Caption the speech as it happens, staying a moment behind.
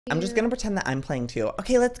I'm just gonna pretend that I'm playing too.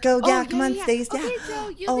 Okay, let's go. Yeah, come on, Stace. Yeah. Okay, Joe,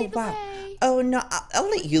 you lead the way. Oh no, I'll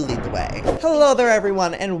let you lead the way. Hello there,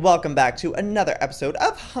 everyone, and welcome back to another episode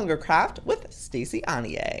of Hungercraft with Stacy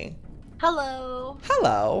Anye. Hello.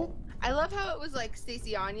 Hello. I love how it was like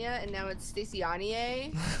Stacy Anya and now it's Stacy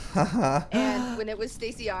Anye. And when it was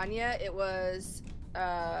Stacy Anya, it was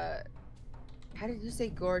how did you say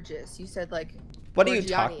gorgeous? You said like what are you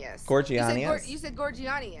talking? Gorgianius? You said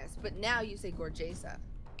Gorgianius, but now you say Gorgesa.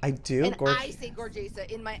 I do. And I say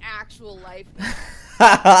Gorgesa in my actual life.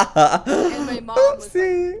 And my mom was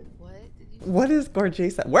like, what did you say? What is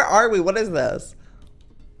Gorgesa? Where are we? What is this?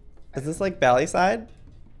 Is this like Valleyside?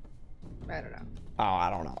 I don't know. Oh, I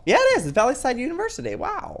don't know. Yeah, it is. It's Valleyside University.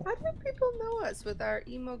 Wow. How do people know us with our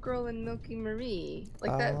emo girl and Milky Marie?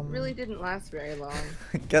 Like, that really didn't last very long.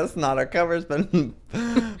 I guess not. Our cover's been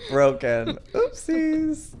broken.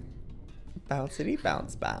 Oopsies. Bouncity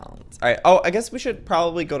bounce bounce. All right. Oh, I guess we should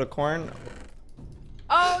probably go to corn.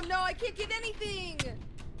 Oh, no. I can't get anything.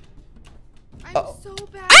 I'm so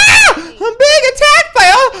bad. Ah! I'm being attacked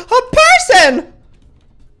by a person.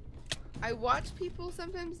 I watch people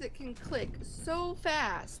sometimes that can click so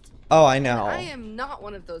fast. Oh, I know. I am not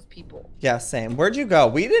one of those people. Yeah, same. Where'd you go?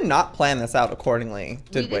 We did not plan this out accordingly,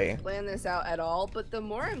 did we? We didn't plan this out at all, but the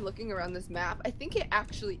more I'm looking around this map, I think it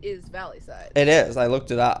actually is Valleyside. It is. I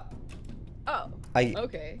looked it up. Oh,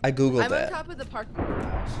 okay. I Googled it. I'm on top of the parking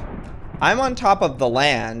garage. I'm on top of the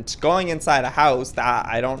land, going inside a house that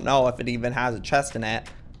I don't know if it even has a chest in it.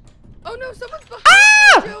 Oh, no. Someone's behind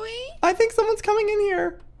Ah! me, Joey. I think someone's coming in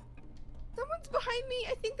here. Someone's behind me.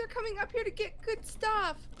 I think they're coming up here to get good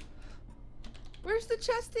stuff. Where's the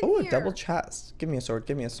chest in here? Oh, a double chest. Give me a sword.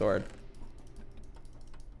 Give me a sword.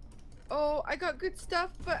 Oh, I got good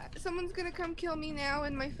stuff, but someone's gonna come kill me now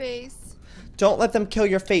in my face. Don't let them kill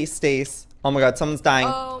your face, Stace. Oh my god, someone's dying.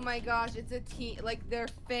 Oh my gosh, it's a team. Like, they're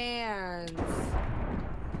fans.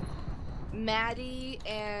 Maddie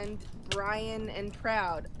and Brian and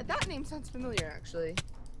Proud. That name sounds familiar, actually.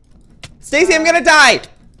 Stacy, I'm gonna die!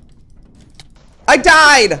 I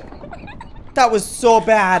died! That was so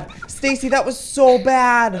bad. Stacy, that was so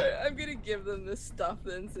bad. I'm gonna give them this stuff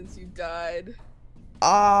then, since you died.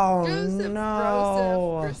 Oh, Joseph,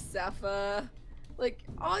 no. Graceffa. Like,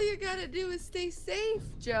 all you gotta do is stay safe,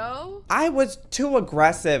 Joe. I was too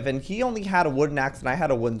aggressive, and he only had a wooden axe, and I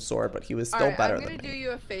had a wooden sword, but he was still better than me. I'm gonna do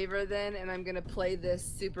you a favor then, and I'm gonna play this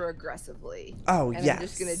super aggressively. Oh, and yes. I'm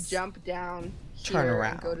just gonna jump down here Turn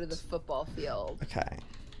around. and go to the football field. Okay.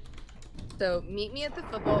 So, meet me at the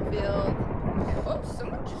football field. Oh,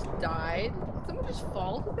 someone just died. Did someone just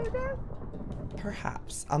fall to their death?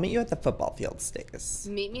 Perhaps. I'll meet you at the football field, Stace.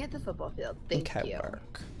 Meet me at the football field. Thank you.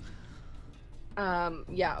 Work.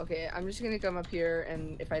 Yeah, okay. I'm just gonna come up here,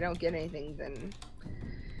 and if I don't get anything, then...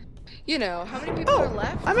 You know, how many people are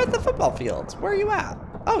left? I'm at the football field. Where are you at?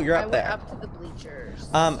 Oh, you're up there. I went up to the bleachers.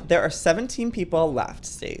 There are 17 people left,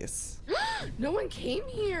 Stace. No one came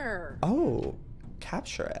here. Oh,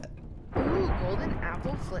 capture it. Ooh, golden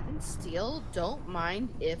apple, flint and steel. Don't mind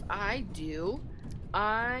if I do.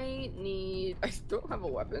 I don't have a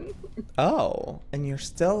weapon. Oh, and you're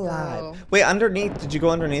still alive. No. Wait, underneath, did you go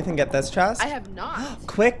underneath and get this chest? I have not.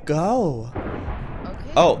 Quick, go.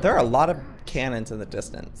 Okay. Oh, there are a lot of cannons in the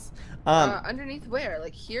distance. Underneath where?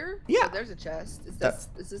 Like here? Yeah. Oh, there's a chest. Is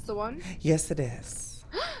this the one? Yes, it is.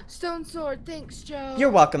 Stone sword, thanks, Joe. You're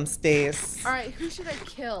welcome, Stace. All right, who should I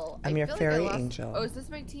kill? I'm your fairy angel. Oh, is this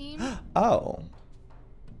my team? Oh.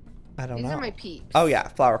 I don't know. These are my peeps. Oh, yeah,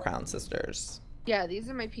 Flower Crown Sisters. Yeah, these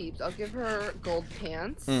are my peeps. I'll give her gold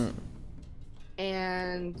pants.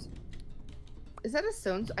 And is that a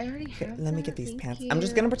stone? I already have Let me get these Thank pants. you. I'm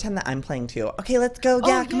just gonna pretend that I'm playing too. Okay, let's go.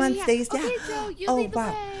 Yeah, come on, Stace. Yeah. Okay, Joe, you lead the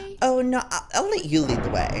way. Oh no, I'll let you lead the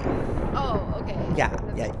way. Oh, okay. Yeah,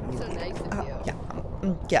 That's yeah. so nice of you. Yeah.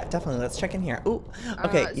 Yeah, definitely. Let's check in here. Ooh.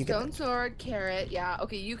 Okay, you get stone sword, carrot. Yeah.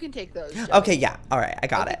 Okay, you can take those. Joe. Okay, yeah. All right, I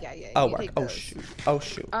got it. Yeah. Oh, work. Oh shoot. Oh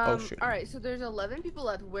shoot. Oh shoot. All right, so there's 11 people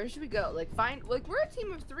left. Where should we go? Like, we're a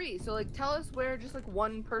team of 3, so like, tell us where just like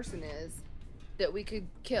one person is that we could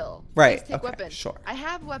kill. Right. Please take weapon. Sure. I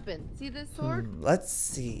have weapon. See this sword? Let's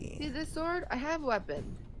see. See this sword? I have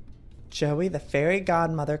weapon. Joey, the fairy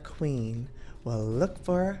godmother queen, will look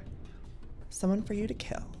for someone for you to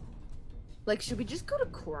kill. Like, should we just go to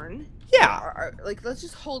corn? Yeah. Or, like, let's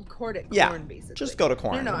just hold court at corn, basically. Just go to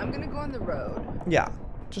corn. No, I'm gonna go on the road. Yeah.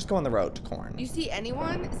 Just go on the road to corn. You see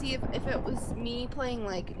anyone? See, if it was me playing,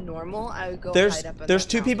 like, normal, I would go hide up on There's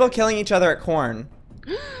 2 people killing each other at corn.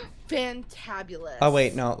 Fantabulous. Oh,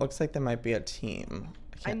 wait, no. It looks like there might be a team.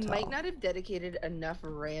 I might not have dedicated enough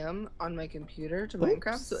RAM on my computer to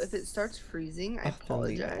Minecraft, so if it starts freezing, I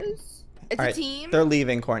apologize. It's All a right, team? they're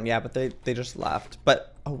leaving corn. Yeah, but they just left.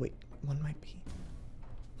 But, oh, wait. One might be.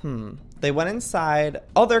 They went inside.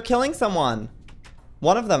 Oh, they're killing someone.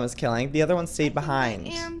 One of them is killing. The other one stayed behind.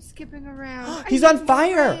 I am skipping around. He's on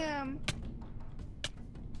fire.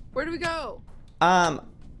 Where do we go?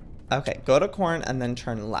 Okay, go to corn and then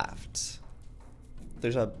turn left.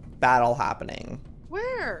 There's a battle happening.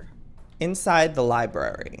 Where? Inside the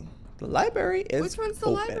library. The library is Which one's the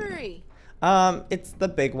open. library? It's the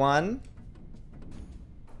big one.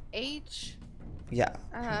 H. Yeah.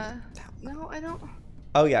 No, I don't.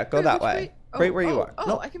 Oh yeah, go that Which way. Right where you are. Oh,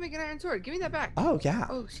 No. I can make an iron sword. Give me that back. Oh yeah.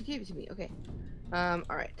 Oh, she gave it to me. Okay. All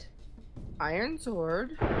right. Iron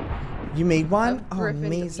sword. You made one? Oh, Griffin.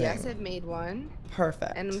 amazing. Yes, I've made one.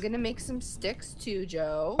 Perfect. And I'm gonna make some sticks too,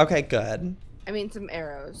 Joe. Okay, good. I mean some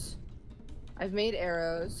arrows. I've made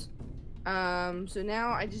arrows. So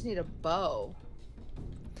now I just need a bow.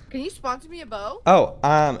 Can you sponsor me a bow? Oh,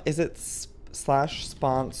 is it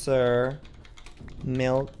 /sponsor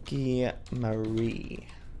Milky Marie?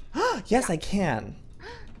 Yes, I can.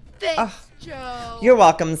 Thanks, Joe. You're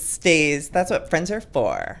welcome, Stays. That's what friends are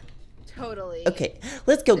for. Totally. Okay,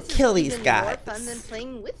 let's go kill these even guys. More fun than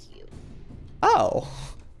playing with you. Oh.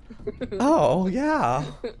 Oh, yeah.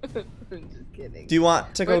 I'm just kidding. Do you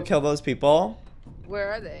want to go kill those people?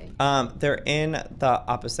 Where are they? They're in the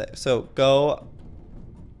opposite. So go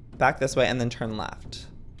back this way and then turn left.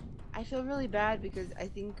 I feel really bad because I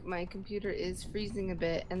think my computer is freezing a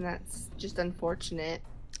bit, and that's just unfortunate.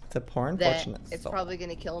 It's a poor unfortunate. It's probably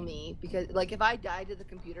gonna kill me because, like, if I die to the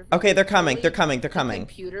computer. Okay, they're coming. They're coming. They're coming.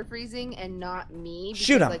 Computer freezing and not me. Because,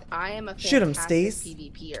 Shoot them. Like, I am a Shoot them, fantastic Stace.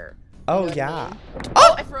 PvPer. Oh what yeah. I mean?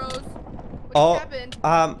 Oh! I froze. What Oh, happened?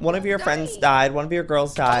 one of your friends died. One of your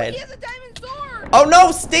girls Oh, died. he has a diamond sword. Oh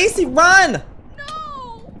no, Stacy, run!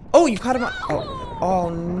 No. Oh, you caught him. No. Oh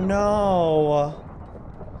no.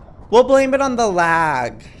 We'll blame it on the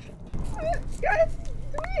lag. Guys,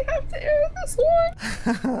 do we have to air this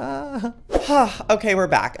one? Okay, we're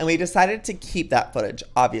back, and we decided to keep that footage,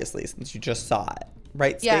 obviously, since you just saw it,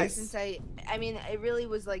 right, Stace? Yeah, since I mean, it really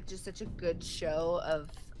was like just such a good show of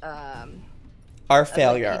our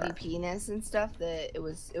failure, like, PvP-ness and stuff that it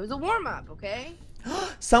was a warm up, okay?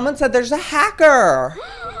 Someone said there's a hacker.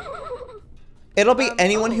 It'll be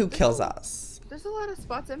anyone who kills us. us. There's a lot of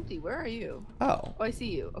spots empty. Where are you? Oh. Oh, I see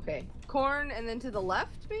you. Okay. Corn and then to the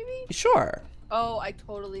left, maybe? Sure. Oh, I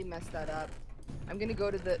totally messed that up. I'm gonna go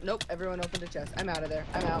to the... Nope, everyone opened a chest. I'm out of there.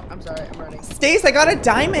 I'm out. I'm sorry. I'm running. Stace, I got a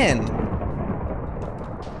diamond.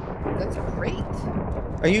 That's great.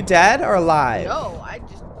 Are you dead or alive? No, I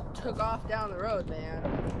just took off down the road,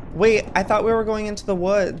 man. Wait, I thought we were going into the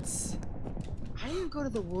woods. I didn't go to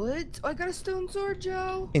the woods. Oh, I got a stone sword,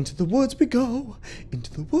 Joe. Into the woods we go.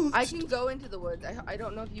 Into the woods. I can go into the woods. I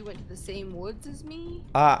don't know if you went to the same woods as me.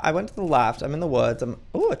 I went to the left. I'm in the woods.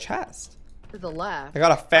 Oh, a chest. To the left. I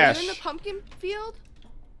got a fish. Are you in the pumpkin field?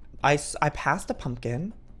 I passed a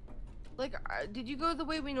pumpkin. Like, did you go the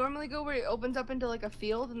way we normally go, where it opens up into like a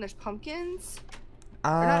field and there's pumpkins?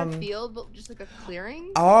 Or not a field, but just like a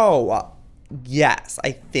clearing? Oh, yes,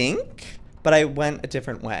 I think. But I went a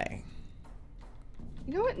different way.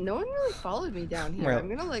 You know what? No one really followed me down here. Right. I'm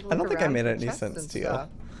gonna like. I don't think I made any sense to you.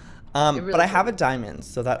 But I have a diamond,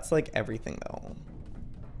 so that's like everything though.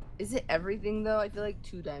 Is it everything though? I feel like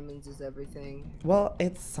 2 diamonds is everything. Well,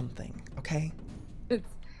 it's something, okay?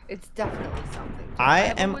 It's definitely something. I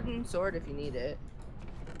have am a wooden sword if you need it.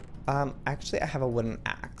 Actually I have a wooden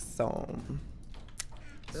axe, so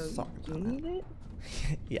So you need it?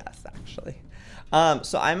 Yes, actually.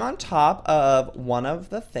 So I'm on top of one of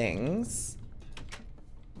the things.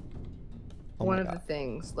 Oh one of the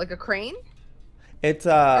things, like a crane? It's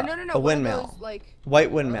no, a windmill. Those, like...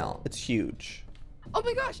 White windmill. It's huge. Oh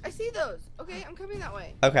my gosh, I see those. Okay, I'm coming that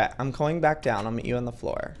way. Okay, I'm going back down. I'll meet you on the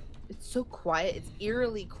floor. It's so quiet. It's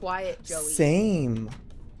eerily quiet, Joey. Same.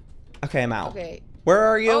 Okay, I'm out. Okay. Where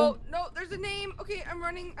are you? Oh, no, there's a name. Okay, I'm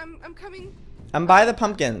running. I'm coming. I'm by the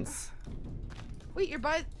pumpkins. Wait, you're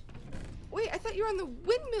by... Wait, I thought you were on the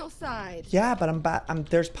windmill side. Yeah, but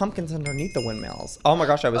there's pumpkins underneath the windmills. Oh my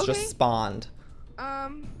gosh, I was just spawned.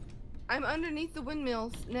 I'm underneath the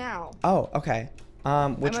windmills now. Oh, okay.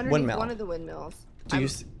 Which windmill? One of the windmills.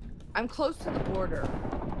 I'm close to the border.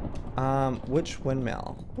 Which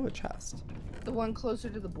windmill? Oh, a chest. The one closer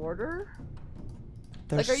to the border?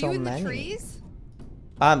 There's like, are so you in many. the trees?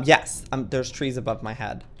 Yes. There's trees above my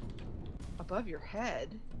head. Above your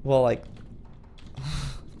head? Well, like...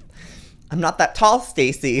 I'm not that tall,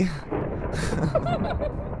 Stacy.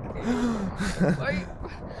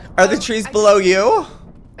 Are the trees below you?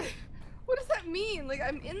 What does that mean? Like,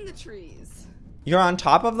 I'm in the trees. You're on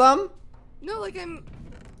top of them? No, like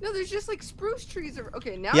No, there's just like spruce trees.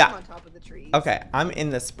 Okay, now Yeah. I'm on top of the trees. Okay, I'm in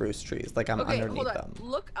the spruce trees. Like, I'm Okay, underneath hold on. them.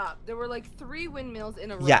 Look up. There were like 3 windmills in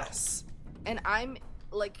a row. Yes. And I'm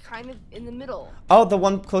like kind of in the middle. Oh, the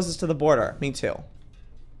one closest to the border. Me too.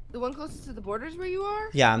 The one closest to the borders where you are?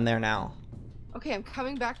 Yeah, I'm there now. Okay, I'm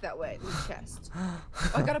coming back that way. With chest. Oh,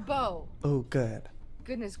 I got a bow. Oh, good.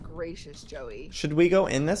 Goodness gracious, Joey. Should we go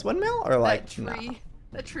in this windmill or like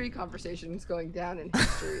That tree conversation is going down in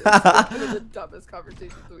history. It's like one of the dumbest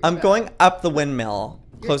conversations we've I'm had. going up the windmill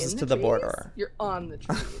You're closest in to the trees? border. You're on the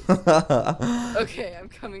trees. Okay, I'm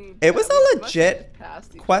coming. It was down. a We must legit have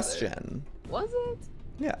passed each question. other. Was it?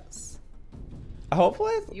 Yes.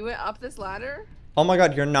 Hopefully. You went up this ladder? Oh my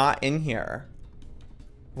god, you're not in here.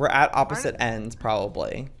 We're at opposite ends,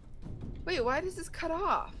 probably. Wait, why does this cut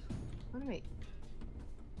off? Wait.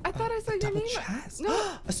 I thought I saw your Double name. chest.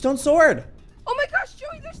 No. A stone sword. Oh my gosh,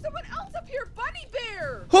 Joey, there's someone else up here. Bunny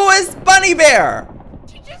Bear. Who is Bunny Bear?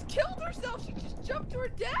 She just killed herself. She just jumped to her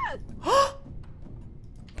death.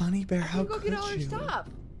 Bunny Bear, how Go could get all her you? stuff.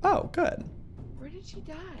 Oh, good. Where did she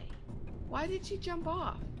die? Why did she jump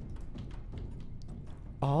off?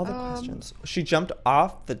 All the questions. She jumped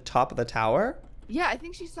off the top of the tower? Yeah, I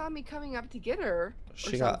think she saw me coming up to get her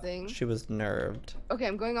or something. She was nerved. Okay,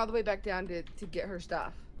 I'm going all the way back down to get her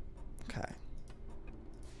stuff. Okay.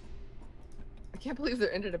 I can't believe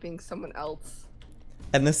there ended up being someone else.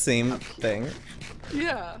 And the same thing.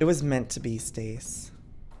 Yeah. It was meant to be, Stace.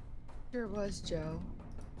 Sure was, Joe.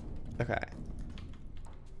 Okay.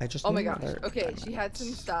 I just Oh my need gosh. another Okay, diamond. she had some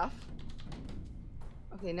stuff.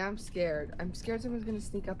 Okay, now I'm scared. I'm scared someone's gonna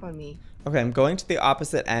sneak up on me. Okay, I'm going to the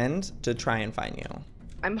opposite end to try and find you.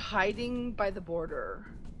 I'm hiding by the border.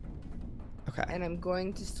 Okay. And I'm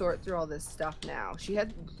going to sort through all this stuff now. She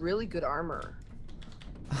had really good armor.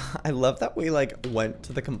 I love that we like went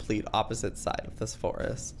to the complete opposite side of this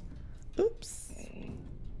forest. Oops. Okay.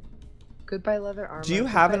 Goodbye leather armor. Do you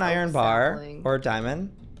have an Goodbye iron oak bar sapling. or a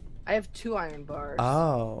diamond? I have 2 iron bars.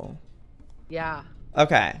 Oh. Yeah.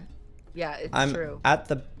 Okay. Yeah, it's I'm true. at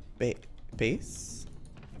the base.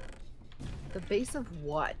 The base of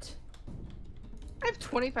what? I have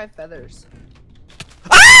 25 feathers.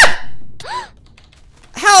 Ah!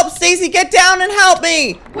 Help, Stacy, get down and help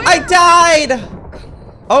me! Where? I died!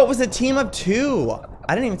 Oh, it was a team of 2.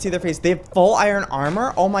 I didn't even see their face. They have full iron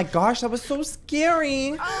armor? Oh my gosh, that was so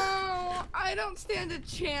scary. Oh, I don't stand a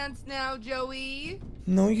chance now, Joey.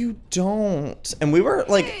 No, you don't. And we were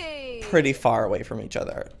like Hey. pretty far away from each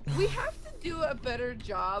other. We have to do a better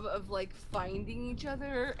job of like finding each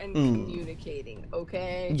other and communicating,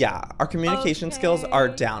 okay? Yeah, our communication skills are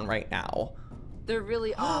Okay. down right now. They're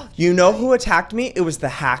really off. You know who attacked me? It was the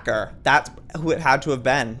hacker. That's who it had to have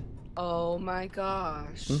been. Oh my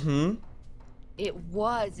gosh. Mm-hmm.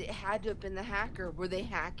 It had to have been the hacker. Were they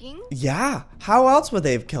hacking? Yeah. How else would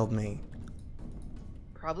they have killed me?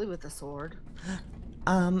 Probably with a sword.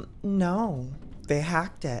 No. They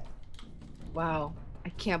hacked it. Wow. I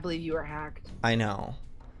can't believe you were hacked. I know.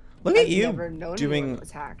 Look at I've you never known anyone doing that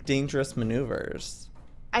was hacked. dangerous maneuvers.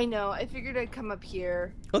 I know. I figured I'd come up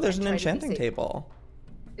here. Oh, there's and an try to be enchanting safe. table.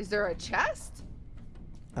 Is there a chest?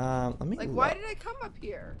 Let me Like, look. why did I come up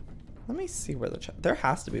here? Let me see where the there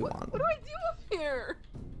has to be What one. do I do up here?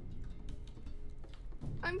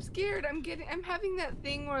 I'm scared. I'm having that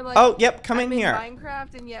thing where like. Oh, yep, come I'm in here.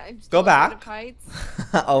 Minecraft, and yeah, I'm still Go back. Of heights.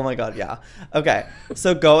 Oh my god, yeah. Okay,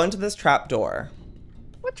 so go into this trap door.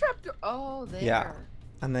 What trapdoor? Oh, there. Yeah.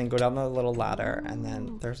 And then go down the little ladder, and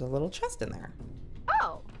then there's a little chest in there.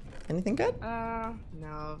 Oh. Anything good?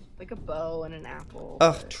 No, like a bow and an apple.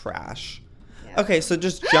 Ugh, but- trash. yeah. Okay, so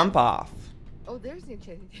just jump off. Oh, there's the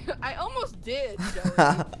enchanting table. I almost did,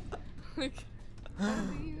 Joey. Like, how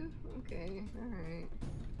do you? Okay, all right.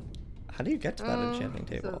 How do you get to that enchanting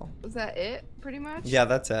So, table? was that it, pretty much? Yeah,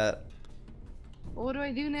 that's it. Well, what do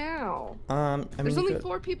I do now? I mean, There's only good.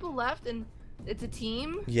 4 people left, and it's a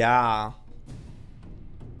team. Yeah.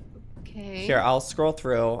 Okay. Here, I'll scroll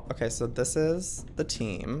through. Okay, so this is the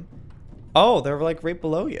team. Oh, they're like right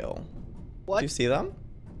below you. What? Do you see them?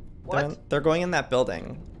 What? They're going in that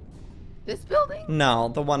building. This building? No,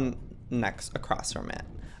 the one next across from it.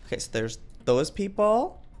 Okay, so there's those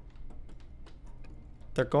people.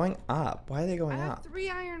 They're going up. Why are they I going have up? 3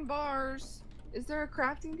 iron bars. Is there a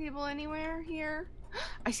crafting table anywhere here?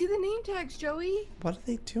 I see the name tags, Joey. What are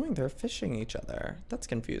they doing? They're fishing each other. That's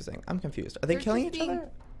confusing. I'm confused. Are they They're killing just each being- other?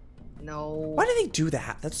 No. Why do they do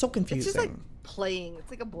that? That's so confusing. It's just like playing. It's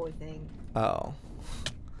like a boy thing. Oh.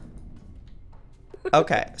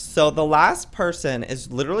 Okay, so the last person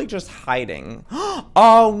is literally just hiding.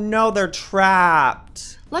 Oh no, they're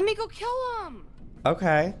trapped. Let me go kill them.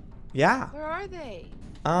 Okay. Yeah. Where are they?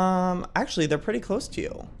 Actually, they're pretty close to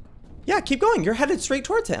you. Yeah, keep going. You're headed straight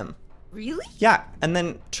towards him. Really? Yeah, and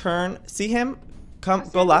then turn. See him? Come,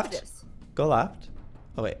 go left. Go left.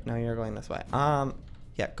 Oh wait, no, you're going this way.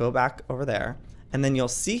 Yeah, go back over there, and then you'll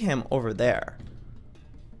see him over there.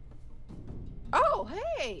 Oh,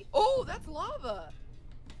 hey! Oh, that's lava.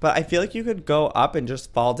 But I feel like you could go up and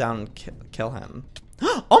just fall down and kill him.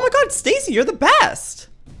 Oh my God, Stacy, you're the best.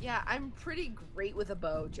 Yeah, I'm pretty great with a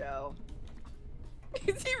bow, Joe.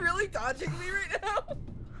 Is he really dodging me right now?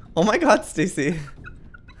 Oh my God, Stacy.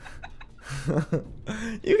 You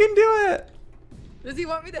can do it. Does he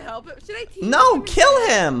want me to help him? Should I team No, him kill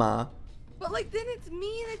instead? him. But like then it's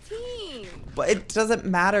me and a team. But it doesn't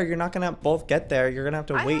matter. You're not gonna both get there. You're gonna have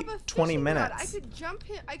to wait 20 minutes. I could jump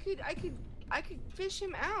him. I could fish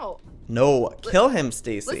him out. No, kill him,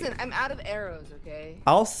 Stacy. Listen, I'm out of arrows, okay?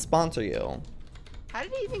 I'll sponsor you. How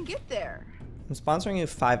did he even get there? I'm sponsoring you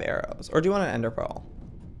 5 arrows. Or do you want an ender pearl?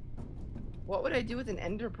 What would I do with an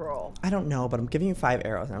ender pearl? I don't know, but I'm giving you 5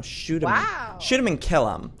 arrows. Now shoot him. Wow. Shoot him and kill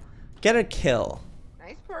him. Get a kill.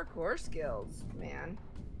 Nice parkour skills, man.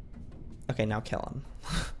 Okay, now kill him.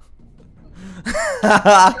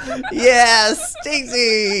 Yes,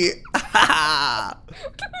 Stacy. He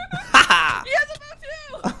has a bow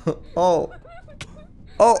too. Oh.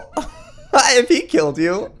 Oh. If he killed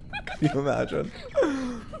you, can you imagine?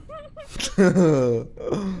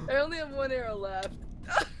 I only have 1 arrow left.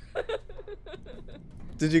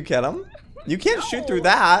 Did you get him? You can't shoot No. through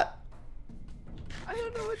that. I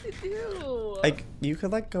don't know what to do. Like, you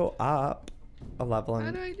could like go up a level How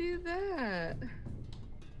and... do I do that?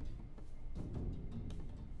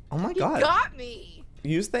 Oh my He God. got me.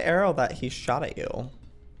 Use the arrow that he shot at you.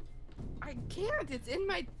 I can't. It's in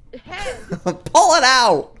my head. Pull it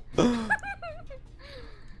out.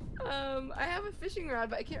 I have a fishing rod,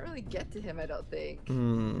 but I can't really get to him, I don't think.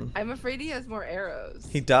 Hmm. I'm afraid he has more arrows.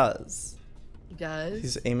 He does. He does?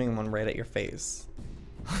 He's aiming one right at your face.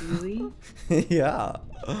 Really? Yeah.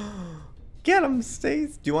 Get him,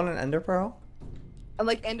 Stace. Do you want an ender pearl? And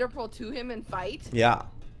like ender pearl to him and fight? Yeah.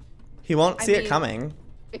 He won't I see it mean- coming.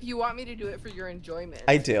 If you want me to do it for your enjoyment.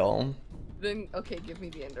 I do. Then, okay, give me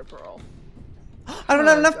the ender pearl. I don't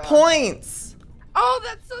have enough God. points. Oh,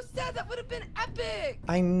 that's so sad. That would have been epic.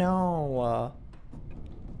 I know.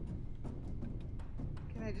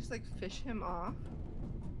 Can I just like fish him off?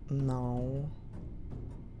 No.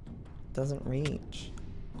 Doesn't reach.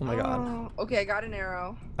 Oh my God. Okay, I got an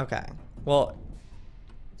arrow. Okay. Well,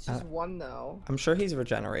 It's just one though. I'm sure he's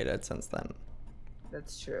regenerated since then.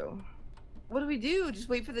 That's true. What do we do? Just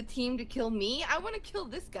wait for the team to kill me? I want to kill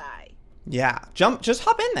this guy. Yeah. Just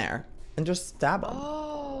hop in there and just stab him.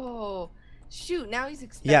 Oh, shoot! Now he's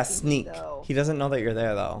expecting. Yeah, me, sneak. though. He doesn't know that you're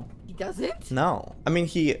there though. He doesn't? No. I mean,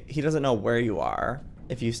 he doesn't know where you are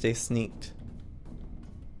if you stay sneaked.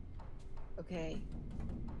 Okay.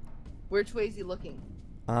 Which way is he looking?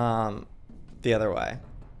 The other way.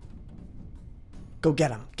 Go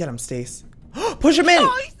get him. Get him, Stace. Push him in!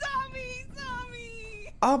 Oh, he saw me! He saw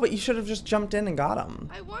me! Oh, but you should have just jumped in and got him.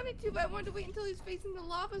 I wanted to, but I wanted to wait until he was facing the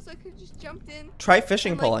lava so I could just jumped in. Try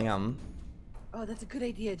fishing And, like- pulling him. Oh, that's a good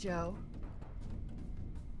idea, Joe.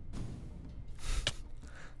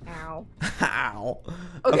 Ow. Ow.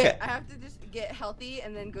 Okay, I have to just get healthy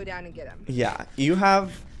and then go down and get him. Yeah, you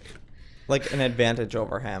have like an advantage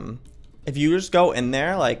over him. If you just go in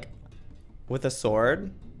there like with a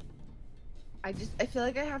sword. I feel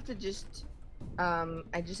like I have to just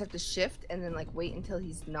I just have to shift and then like wait until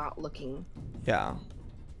he's not looking. Yeah.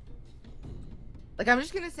 Like I'm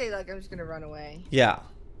just gonna say like I'm just gonna run away. Yeah.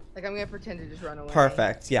 Like I'm gonna pretend to just run away.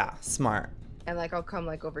 Perfect. Yeah. Smart. And like I'll come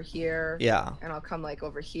like over here. Yeah. And I'll come like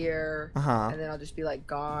over here. Uh-huh. And then I'll just be like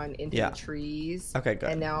gone into Yeah. the trees. Okay, good.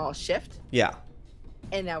 And now I'll shift. Yeah.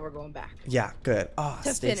 And now we're going back. Yeah, good. Oh,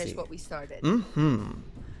 To Stacy. finish what we started. Mm-hmm.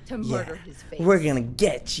 To murder his face. We're gonna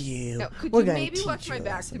get you. Now, could We're you gonna maybe teach watch you my a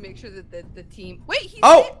back lesson. to make sure that the team... Wait, he's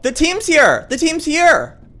Oh, hit? the team's here. The team's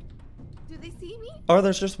here. Do they see me? Or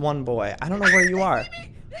there's just one boy. I don't know where you are.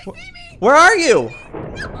 They see me! Where are you?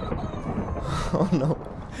 No! Oh no.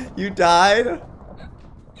 You died?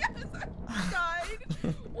 Yes, I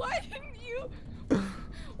died. Why didn't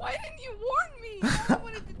you warn me? All I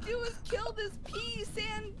wanted to do was kill this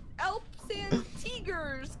sand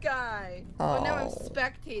tigers guy. But now I'm Oh.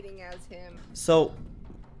 spectating as him. So,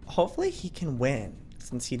 hopefully he can win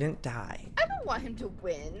since he didn't die. I don't want him to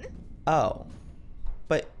win. Oh.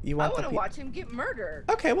 But you I want want the to watch him get murdered.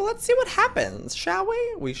 Okay, well let's see what happens, shall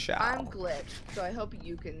we? We shall. I'm glitched, so I hope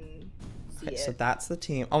you can see Okay, it. so that's the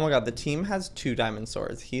team. Oh my god, the team has 2 diamond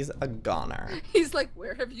swords. He's a goner. He's like,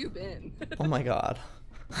 where have you been? Oh my god.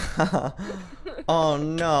 Oh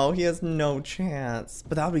no, he has no chance.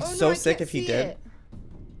 But that would be Oh, so no, I sick can't if he see did. it.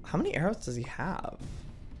 How many arrows does he have?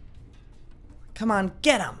 Come on,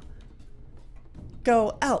 get him!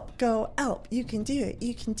 Go Elp, go Elp. You can do it,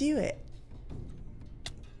 you can do it.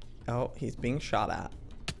 Oh, he's being shot at.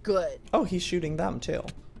 Good. Oh, he's shooting them too.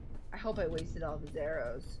 I hope I wasted all of his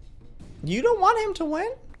arrows. You don't want him to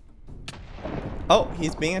win? Oh,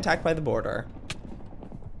 he's being attacked by the border.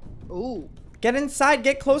 Ooh. Get inside,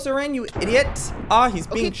 get closer in, you idiot. Oh, he's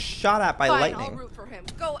being Okay, shot at by Fine, lightning. I'll root for him.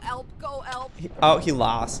 Go Elp, go Elp. Oh, he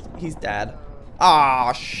lost. He's dead.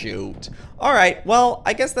 Ah, shoot. All right, well,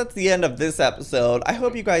 I guess that's the end of this episode. I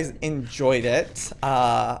hope you guys enjoyed it.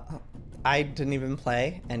 I didn't even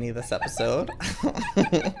play any of this episode.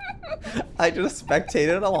 I just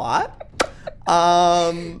spectated a lot.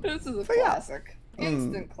 This is a but yeah. classic.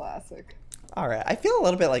 Instant classic. All right, I feel a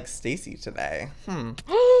little bit like Stacy today.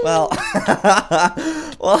 Well,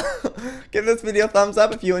 well, give this video a thumbs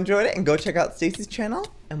up if you enjoyed it, and go check out Stacy's channel,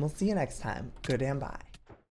 and we'll see you next time. Good and bye.